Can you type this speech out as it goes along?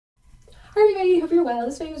Hi, hope you're well.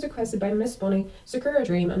 This video was requested by MissBunny,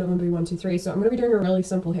 SakıyaADyaeam, and OMB123. So I'm going to be doing a really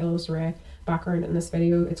simple Helios array background in this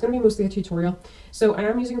video. It's going to be mostly a tutorial. So I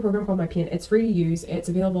am using a program called MyPaint. It's free to use. It's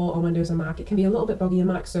available on Windows and Mac. It can be a little bit buggy in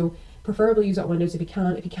Mac, so preferably use it on Windows if you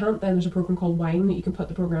can. If you can't, then there's a program called Wine that you can put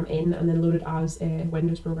the program in and then load it as a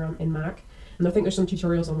Windows program in Mac. And I think there's some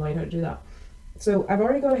tutorials online how to do that. So I've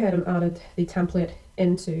already gone ahead and added the template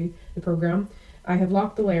into the program. I have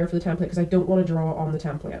locked the layer for the template because I don't want to draw on the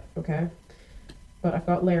template, okay? But I've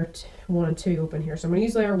got layer 1 and 2 open here, so I'm going to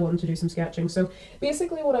use layer 1 to do some sketching. So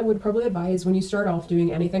basically what I would probably advise when you start off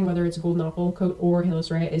doing anything, whether it's a golden apple coat or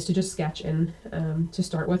Helios array, is to just sketch in to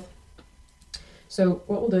start with. So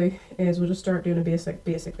what we'll do is we'll just start doing a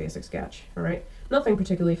basic sketch, alright? Nothing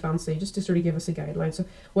particularly fancy, just to sort of give us a guideline. So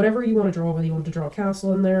whatever you want to draw, whether you want to draw a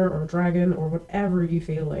castle in there or a dragon or whatever you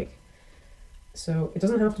feel like. So it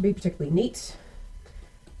doesn't have to be particularly neat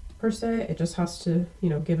per se, it just has to, you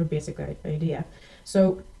know, give a basic idea.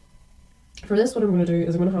 So for this, what I'm going to do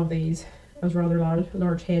is I'm going to have these as rather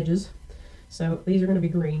large hedges. So these are going to be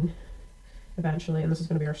green eventually, and this is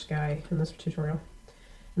going to be our sky in this tutorial.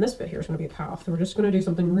 And this bit here is going to be a path. So we're just going to do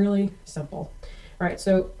something really simple. Alright,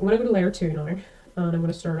 so I'm going to go to layer 2 now, and I'm going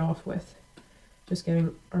to start off with just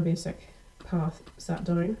getting our basic path set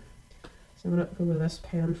down. So I'm going to go with this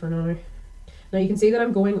pen for now. Now you can see that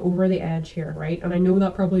I'm going over the edge here, right? And I know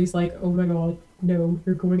that probably is like, oh my god, no,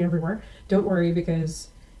 you're going everywhere. Don't worry, because,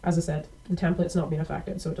 as I said, the template's not being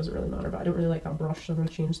affected, so it doesn't really matter, but I don't really like that brush, so I'm going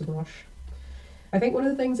to change the brush. I think one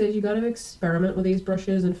of the things is you got to experiment with these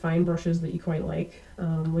brushes and find brushes that you quite like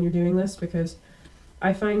when you're doing this, because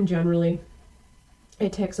I find generally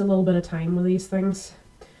it takes a little bit of time with these things.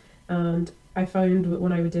 And I found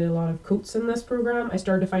when I did a lot of coats in this program, I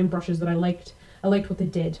started to find brushes that I liked. I liked what they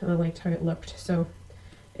did and I liked how it looked, so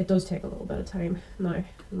it does take a little bit of time. Now I'm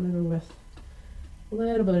going to go with a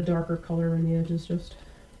little bit of darker colour in the edges just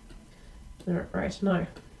there. Right, now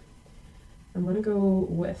I'm going to go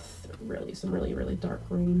with some really dark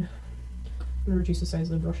green. I'm going to reduce the size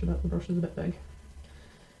of the brush a bit. The brush is a bit big.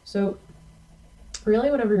 So really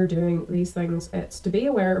whenever you're doing these things, it's to be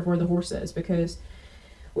aware of where the horse is, because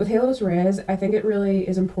with Helios arrays, I think it really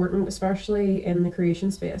is important, especially in the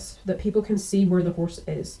creation space, that people can see where the horse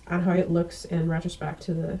is and how it looks in retrospect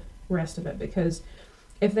to the rest of it, because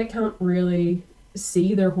if they can't really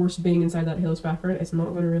see their horse being inside that Helios background, it's not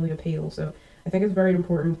going to really appeal. So I think it's very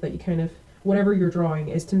important that you kind of, whatever you're drawing,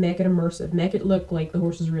 is to make it immersive, make it look like the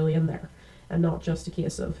horse is really in there, and not just a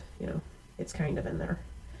case of, you know, it's kind of in there.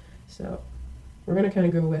 So we're going to kind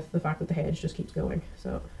of go with the fact that the hedge just keeps going.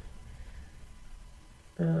 So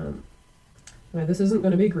now this isn't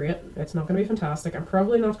going to be great, it's not going to be fantastic, I'm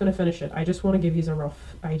probably not going to finish it. I just want to give you a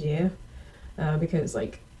rough idea, because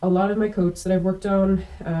like a lot of my coats that I've worked on,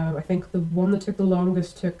 I think the one that took the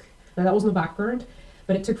longest took, now that wasn't the background,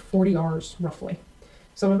 but it took 40 hours roughly.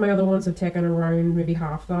 Some of my other ones have taken around maybe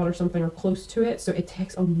half that or something, or close to it, so it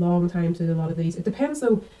takes a long time to do a lot of these. It depends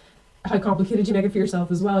though how complicated you make it for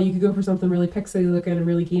yourself as well. You could go for something really pixely looking and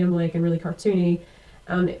really game-like and really cartoony,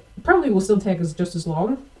 and it probably will still take us just as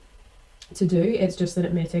long to do, it's just that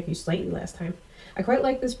it may take you slightly less time. I quite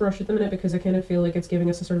like this brush at the minute because I kind of feel like it's giving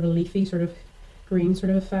us a sort of a leafy, sort of green sort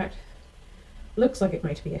of effect. Looks like it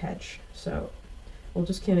might be a hedge, so we'll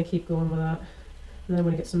just kind of keep going with that. And then I'm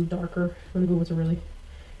going to get some darker, I'm going to go with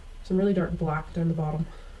some really dark black down the bottom.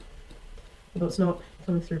 Although it's not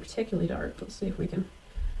coming through particularly dark, let's see if we can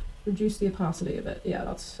reduce the opacity a bit. Yeah,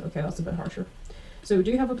 that's okay, that's a bit harsher. So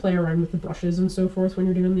do have a play around with the brushes and so forth when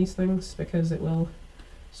you're doing these things, because it will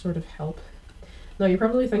sort of help. Now you're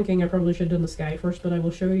probably thinking I probably should have done the sky first, but I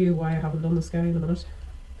will show you why I haven't done the sky in a minute.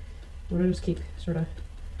 I'm going to just keep sort of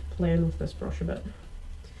playing with this brush a bit.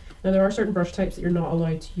 Now there are certain brush types that you're not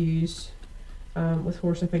allowed to use with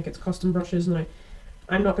horse. I think it's custom brushes. Now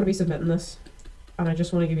I'm not going to be submitting this, and I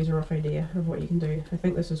just want to give you a rough idea of what you can do. I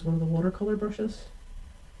think this is one of the watercolor brushes,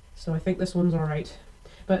 so I think this one's alright.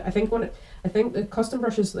 But I think the custom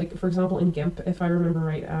brushes, like for example in GIMP, if I remember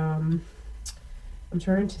right, I'm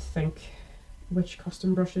trying to think which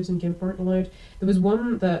custom brushes in GIMP aren't allowed. There was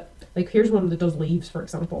one that, like here's one that does leaves for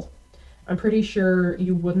example. I'm pretty sure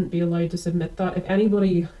you wouldn't be allowed to submit that. If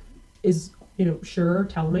anybody is, you know, sure,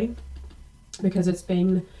 tell me, because it's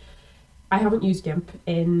been, I haven't used GIMP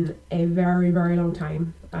in a very long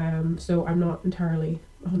time, so I'm not entirely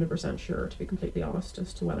 100% sure, to be completely honest,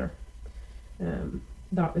 as to whether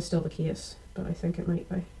that is still the case, but I think it might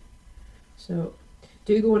be. So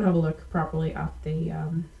do go and have a look properly at the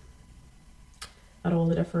at all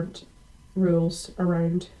the different rules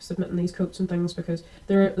around submitting these coats and things, because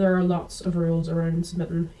there are lots of rules around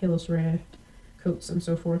submitting Helios array coats and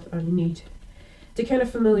so forth, and you need to kind of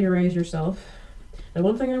familiarize yourself. Now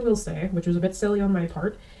one thing I will say, which was a bit silly on my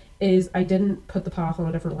part, is I didn't put the path on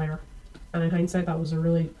a different layer. And in hindsight that was a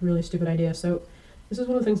really, really stupid idea. So this is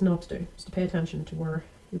one of the things not to do, is to pay attention to where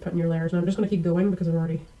you're putting your layers. Now I'm just going to keep going because I've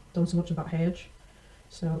already done so much of that hedge.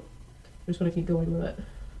 So I'm just going to keep going with it.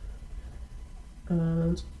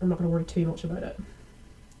 And I'm not going to worry too much about it.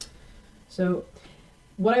 So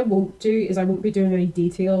what I won't do is I won't be doing any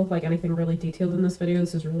detail, like anything really detailed in this video.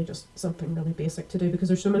 This is really just something really basic to do because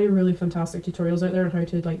there's so many really fantastic tutorials out there on how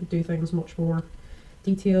to like do things much more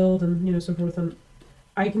detailed and, you know, so forth. And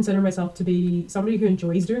I consider myself to be somebody who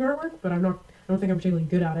enjoys doing artwork, but I don't think I'm particularly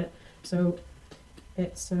good at it. So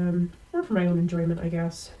it's more for my own enjoyment, I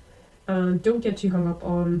guess. And don't get too hung up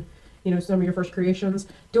on, you know, some of your first creations.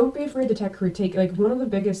 Don't be afraid to take critique. Like, one of the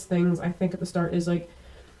biggest things I think at the start is like,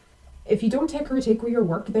 if you don't take critique with your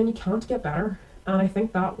work, then you can't get better. And I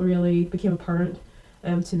think that really became apparent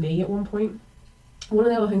to me at one point. One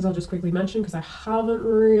of the other things I'll just quickly mention, because I haven't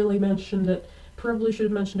really mentioned it, probably should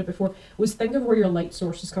have mentioned it before, was think of where your light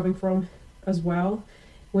source is coming from as well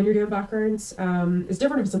when you're doing backgrounds. It's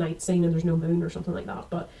different if it's a night scene and there's no moon or something like that,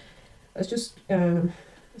 but let's just, let's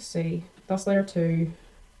see, that's layer 2.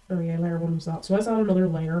 Oh yeah, layer 1 was that. So let's add another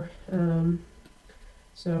layer.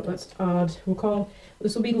 So let's add,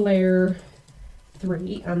 this will be layer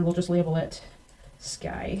 3, and we'll just label it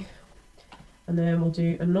sky. And then we'll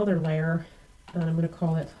do another layer, and I'm going to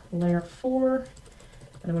call it layer 4, and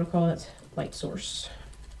I'm going to call it light source.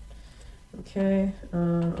 Okay,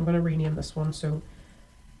 I'm going to rename this one, so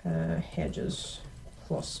hedges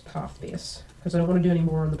plus path base, because I don't want to do any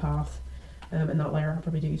more on the path in that layer. I'll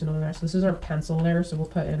probably do use another layer. So this is our pencil layer, so we'll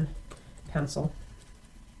put in pencil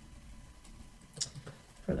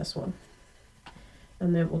for this one.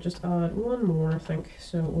 And then we'll just add one more, I think.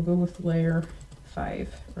 So we'll go with layer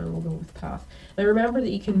 5, and we'll go with path. Now remember that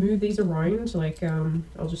you can move these around, like,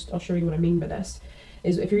 I'll show you what I mean by this.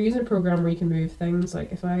 Is if you're using a program where you can move things,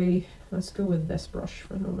 like if let's go with this brush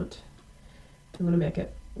for a moment. I'm going to make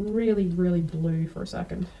it really, really blue for a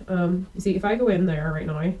second. You see, if I go in there right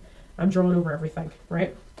now, I'm drawing over everything,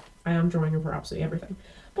 right? I am drawing over absolutely everything.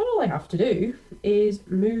 But all I have to do is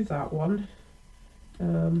move that one.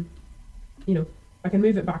 You know, I can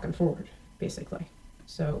move it back and forward, basically.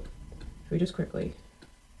 So if we just quickly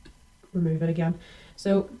remove it again.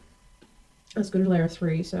 So let's go to layer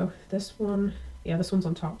 3. So this one, yeah, this one's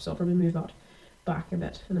on top, so I'll probably move that back a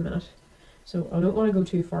bit in a minute. So I don't want to go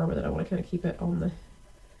too far with it. I want to kind of keep it on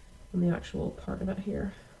the actual part of it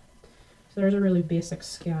here. So there's a really basic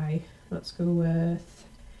sky. Let's go with,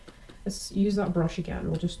 let's use that brush again.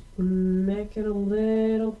 We'll just make it a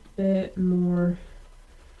little bit more,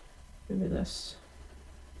 maybe this.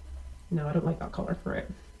 No, I don't like that color. Right.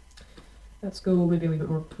 Let's go maybe a wee bit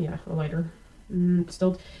more, yeah, a lighter.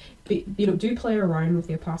 Still, you know, do play around with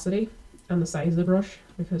the opacity and the size of the brush,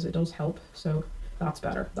 because it does help. So that's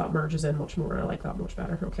better. That merges in much more. I like that much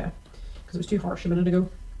better. Okay, because it was too harsh a minute ago.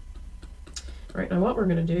 Right, now what we're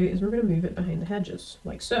going to do is we're going to move it behind the hedges,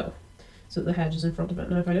 like so. So that the hedge is in front of it.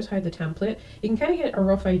 Now if I just hide the template, you can kind of get a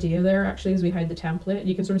rough idea there actually as we hide the template.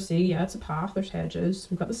 You can sort of see, yeah, it's a path, there's hedges,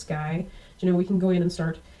 we've got the sky. You know, we can go in and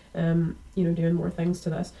start, you know, doing more things to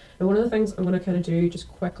this. And one of the things I'm going to kind of do just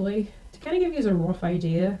quickly to kind of give you a rough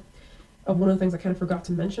idea of one of the things I kind of forgot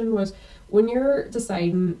to mention was when you're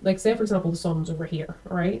deciding, like say for example the sun's over here,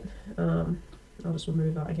 alright? I'll just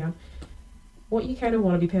remove that again. What you kind of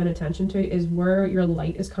want to be paying attention to is where your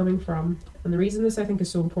light is coming from. And the reason this I think is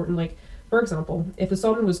so important, like for example, if the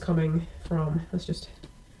sun was coming from,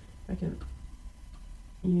 I can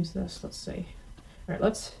use this, let's see. Alright,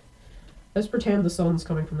 let's pretend the sun's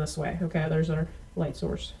coming from this way. Okay, there's our light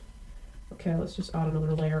source. Okay, let's just add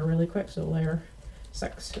another layer really quick. So layer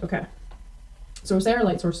 6. Okay. So say our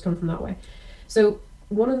light source is coming from that way. So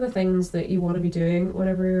one of the things that you want to be doing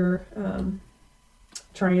whenever you're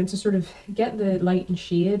trying to sort of get the light and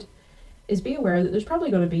shade is be aware that there's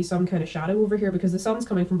probably going to be some kind of shadow over here because the sun's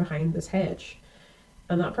coming from behind this hedge.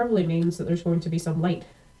 And that probably means that there's going to be some light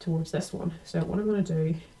towards this one. So what I'm going to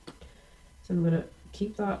do is I'm going to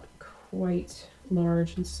keep that quite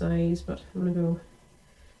large in size, but I'm going to go,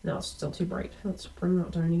 no, it's still too bright. Let's bring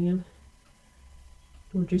that down again.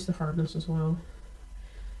 Reduce the hardness as well.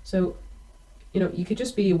 So, you know, you could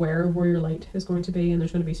just be aware of where your light is going to be, and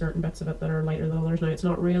there's going to be certain bits of it that are lighter than others. Now, it's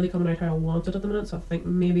not really coming out how I want it at the minute, so I think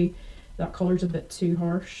maybe that colour's a bit too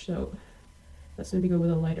harsh, so let's maybe go with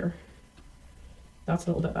a lighter. That's a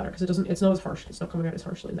little bit better, because it's not as harsh, it's not coming out as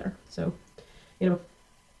harshly there. So, you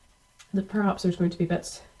know, perhaps there's going to be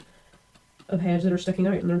bits of hedge that are sticking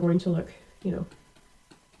out, and they're going to look, you know,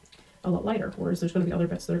 a lot lighter, whereas there's going to be other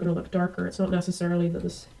bits that are going to look darker. It's not necessarily that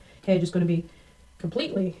this hedge is going to be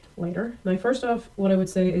completely lighter. Now first off, what I would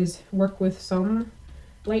say is work with some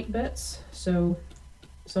light bits, so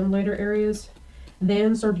some lighter areas,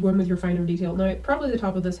 then start going with your finer detail. Now probably the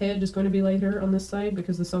top of this hedge is going to be lighter on this side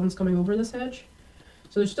because the sun's coming over this hedge.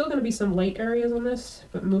 So there's still going to be some light areas on this,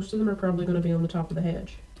 but most of them are probably going to be on the top of the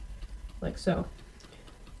hedge, like so.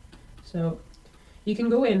 So you can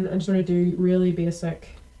go in and sort of do really basic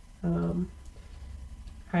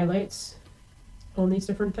highlights on these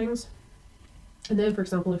different things. And then, for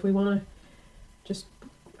example, if we want to just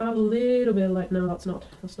add a little bit of light, no, that's not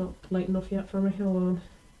light enough yet for me. Hold on,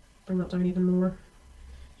 bring that down even more.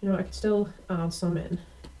 You know, I could still add some in.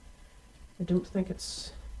 I don't think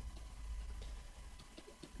it's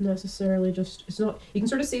necessarily just, it's not, you can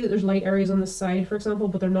sort of see that there's light areas on this side, for example,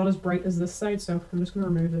 but they're not as bright as this side, so I'm just going to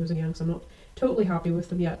remove those again because I'm not totally happy with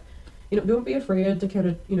them yet. You know, don't be afraid to kind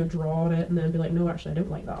of, you know, draw on it and then be like, no, actually I don't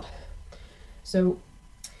like that. So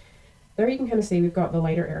there you can kind of see we've got the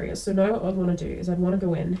lighter areas. So now what I'd want to do is I'd want to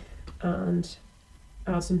go in and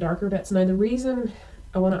add some darker bits. Now the reason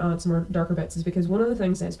I want to add some more darker bits is because one of the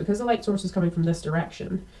things is, because the light source is coming from this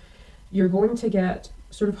direction, you're going to get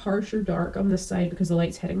sort of harsher dark on this side because the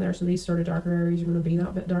light's hitting there, so these sort of darker areas are going to be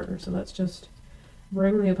that bit darker. So let's just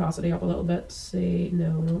bring the opacity up a little bit. See,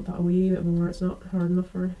 no, we want that a wee bit more, it's not hard enough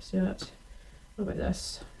for us yet. What about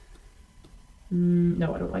this?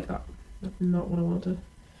 No, I don't like that. That's not what I wanted.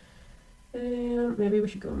 Maybe we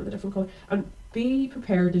should go in with a different colour. And be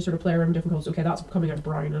prepared to sort of play around with different colours. Okay, that's coming out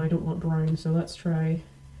brown and I don't want brown, so let's try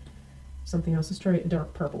something else. Let's try a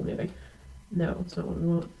dark purple maybe. No, that's not what we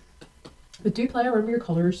want. But do play around with your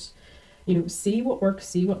colours. You know, see what works,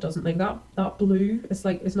 see what doesn't. Like that blue, it's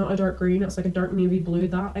like, it's not a dark green, it's like a dark navy blue.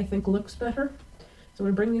 That I think looks better. So I'm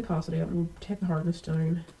going to bring the opacity up and we'll take the hardness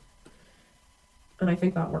down. And I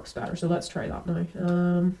think that works better, so let's try that now.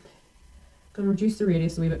 I'm going to reduce the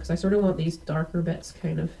radius a wee bit because I sort of want these darker bits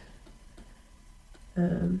kind of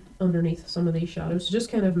underneath some of these shadows to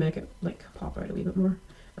just kind of make it like pop out a wee bit more.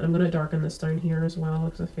 And I'm going to darken this down here as well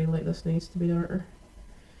because I feel like this needs to be darker.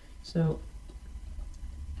 So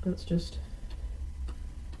let's just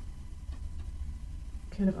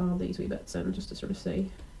kind of add these wee bits in just to sort of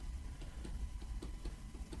see.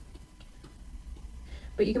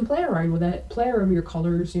 But you can play around with it, play around with your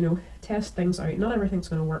colours, you know, test things out. Not everything's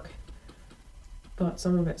going to work, but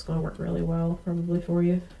some of it's going to work really well probably for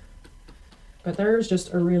you. But there's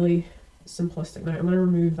just a really simplistic, now I'm going to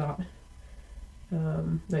remove that.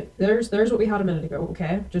 Now there's what we had a minute ago,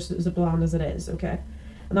 okay, just as bland as it is, okay,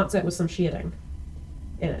 and that's it with some shading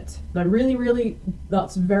in it. Now really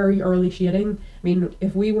that's very early shading. I mean,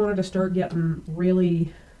 if we wanted to start getting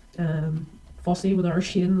really fussy with our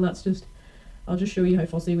shading, I'll just show you how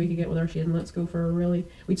fussy we could get with our shading. Let's go for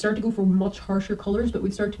we'd start to go for much harsher colours, but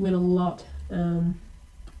we'd start to win a lot,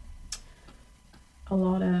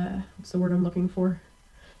 what's the word I'm looking for?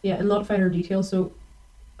 Yeah, a lot finer detail. So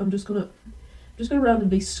I'm just gonna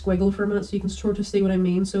randomly squiggle for a minute so you can sort of see what I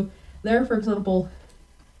mean. So there, for example,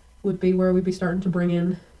 would be where we'd be starting to bring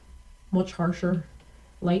in much harsher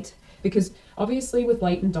light, because obviously with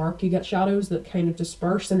light and dark you get shadows that kind of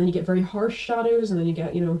disperse, and then you get very harsh shadows, and then you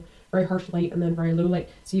get, you know, very harsh light and then very low light.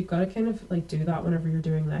 So you've got to kind of like do that whenever you're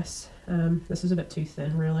doing this. This is a bit too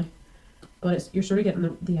thin really, but you're sort of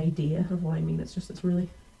getting the idea of what I mean. It's really,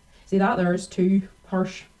 see that there is too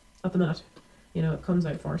harsh at the minute. You know, it comes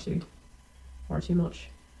out far too much.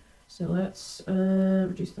 So let's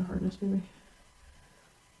reduce the hardness maybe.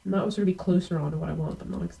 And that would sort of be closer on to what I want, but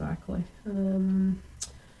not exactly. Trying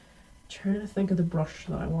to think of the brush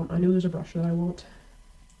that I want. I know there's a brush that I want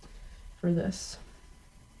for this.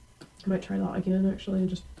 I might try that again actually,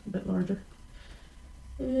 just a bit larger.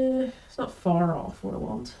 It's not far off what I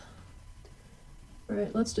want. Right,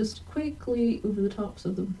 let's just quickly over the tops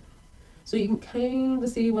of them. So you can kind of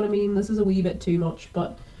see what I mean. This is a wee bit too much,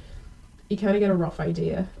 but you kind of get a rough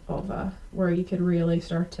idea of where you could really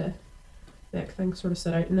start to make things sort of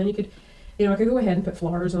sit out. And then you could, you know, I could go ahead and put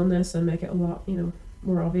flowers on this and make it a lot, you know,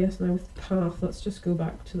 more obvious. Now with the path, let's just go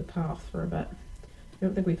back to the path for a bit. I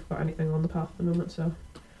don't think we've got anything on the path at the moment, so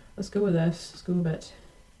let's go with this. Let's go a bit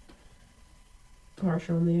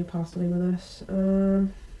harsher on the opacity with this.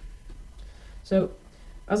 So,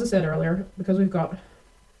 as I said earlier, because we've got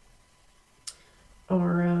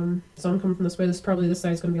our sun coming from this way, this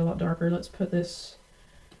side's going to be a lot darker. Let's put this,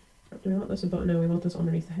 do we want this above? No, we want this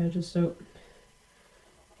underneath the hedges, so,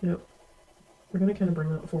 you know, we're going to kind of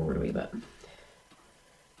bring that forward a wee bit.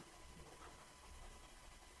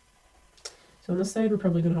 So on this side, we're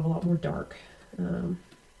probably going to have a lot more dark. You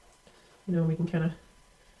know, we can kind of,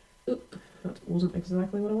 oop, that wasn't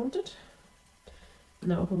exactly what I wanted.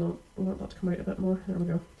 No, hold on. We want that to come out a bit more. There we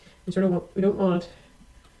go. We don't want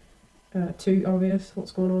it too obvious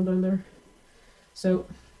what's going on down there. So,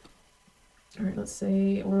 alright, let's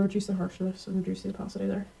say I want to reduce the harshness and reduce the opacity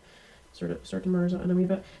there. Sort of start to merge that in a wee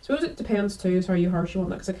bit. I suppose it depends too as how you harsh you want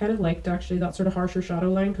that, because I kind of liked actually that sort of harsher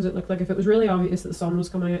shadow line, because it looked like if it was really obvious that the sun was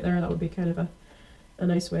coming out there, that would be kind of a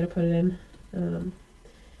nice way to put it in.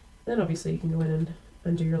 Then obviously you can go in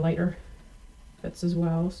and do your lighter bits as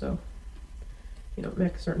well, so you know,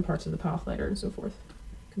 make certain parts of the path lighter and so forth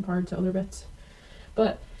compared to other bits.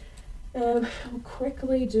 But I'll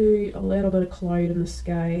quickly do a little bit of cloud in the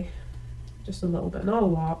sky, just a little bit, not a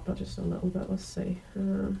lot, but just a little bit. Let's see.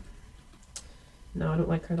 No, I don't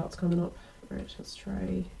like how that's coming up. Right, let's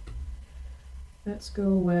try. Let's go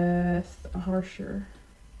with a harsher.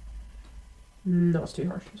 No, it's too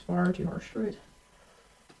harsh. It's far too harsh. Right.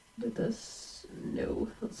 Did this? No,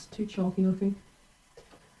 that's too chalky looking.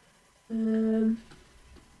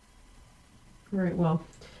 Right, well,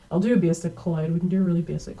 I'll do a basic cloud. We can do a really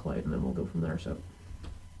basic cloud and then we'll go from there. So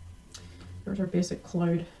there's our basic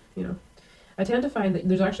cloud. You know, I tend to find that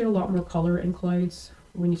there's actually a lot more color in clouds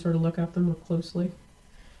when you sort of look at them more closely.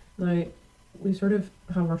 Now, we sort of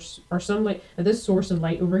have our sunlight, this source of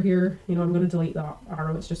light over here, you know, I'm going to delete that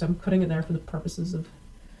arrow, it's just I'm putting it there for the purposes of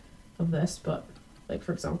this, but like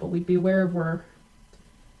for example, we'd be aware of where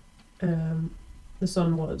the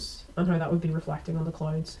sun was and how that would be reflecting on the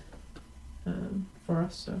clouds for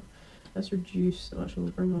us. So let's reduce, actually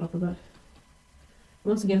we'll bring that up a bit.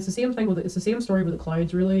 Once again, it's the same thing with it, it's the same story with the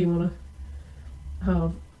clouds really. You want to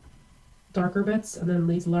have darker bits and then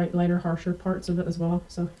these lighter, harsher parts of it as well.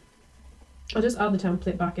 So I'll just add the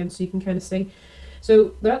template back in so you can kind of see.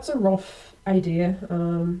 So that's a rough idea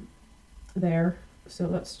there. So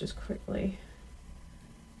let's just quickly,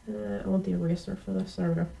 I want the eraser for this, there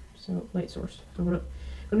we go. So light source. I'm going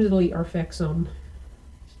to delete our fix on,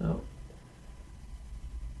 so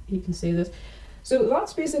you can see this. So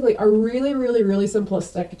that's basically a really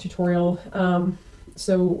simplistic tutorial.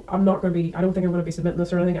 So I don't think I'm going to be submitting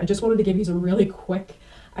this or anything. I just wanted to give you some really quick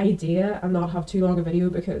idea and not have too long a video,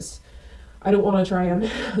 because I don't want to try and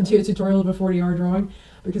do a tutorial of a 40-hour drawing,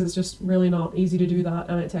 because it's just really not easy to do that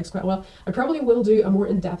and it takes quite a while. I probably will do a more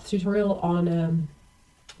in-depth tutorial on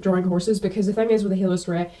drawing horses, because the thing is with the Helios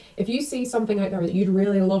array, if you see something out there that you'd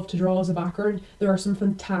really love to draw as a background, there are some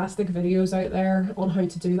fantastic videos out there on how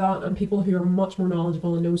to do that, and people who are much more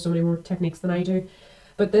knowledgeable and know so many more techniques than I do.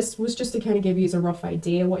 But this was just to kind of give you a rough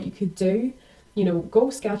idea what you could do. You know, go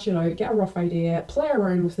sketch it out, get a rough idea, play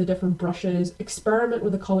around with the different brushes, experiment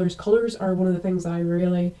with the colours. Colours are one of the things that I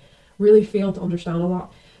really fail to understand a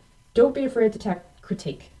lot. Don't be afraid to take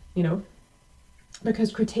critique, you know,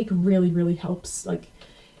 because critique really helps. Like,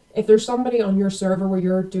 if there's somebody on your server where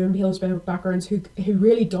you're doing Helios backgrounds who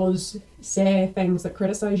really does say things that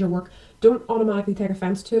criticize your work, don't automatically take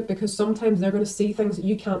offense to it, because sometimes they're going to see things that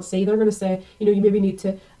you can't see. They're going to say, you know, you maybe need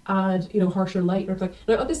to add, you know, harsher light or something.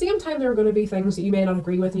 Now, at the same time, there are going to be things that you may not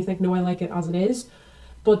agree with and you think, no, I like it as it is.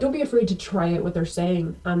 But don't be afraid to try out what they're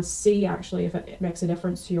saying and see actually if it makes a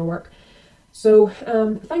difference to your work. So,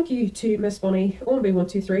 thank you to MissBunny,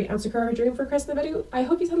 OMB123 and SakυyaADyaam for requesting the video. I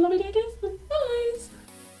hope you had a lovely day, guys.